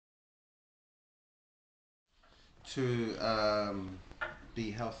to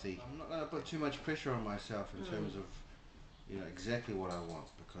be healthy. I'm not going to put too much pressure on myself in terms of exactly what I want,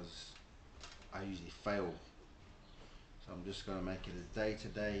 because I usually fail. So I'm just going to make it a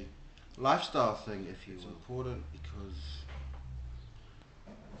day-to-day lifestyle thing, if you will. It's important because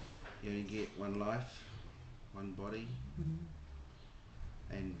you only get one life, one body,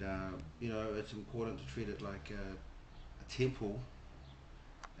 and it's important to treat it like a temple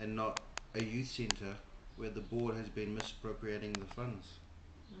and not a youth centre where the board has been misappropriating the funds.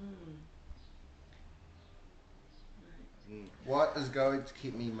 What is going to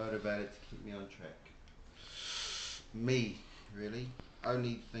keep me motivated, to keep me on track? Me, really.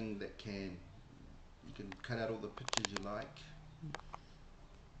 Only thing that can. You can cut out all the pictures you like.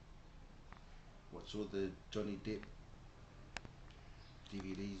 Watch all the Johnny Depp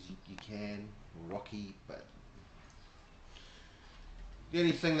DVDs you can, or Rocky, but the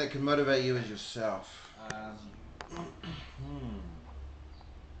only thing that can motivate you is yourself.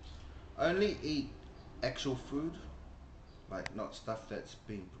 Only eat actual food, like not stuff that's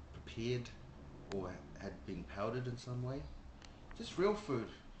been prepared or had been powdered in some way. Just real food,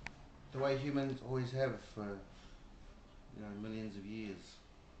 the way humans always have for millions of years.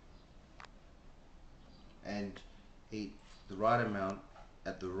 And eat the right amount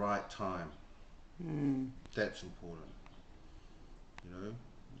at the right time. That's important.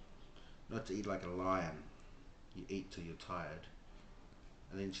 Not to eat like a lion. You eat till you're tired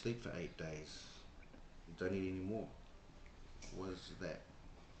and then sleep for 8 days. You don't eat any more. What is that?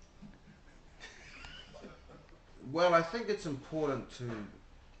 Well, I think it's important to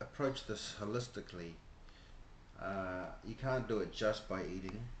approach this holistically. You can't do it just by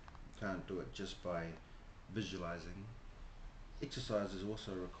eating. You can't do it just by visualizing. Exercise is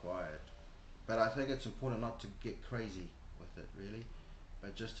also required. But I think it's important not to get crazy with it, really,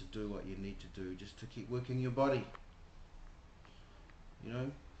 but just to do what you need to do, just to keep working your body.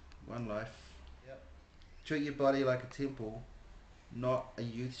 One life. Yep. Treat your body like a temple, not a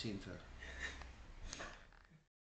youth centre.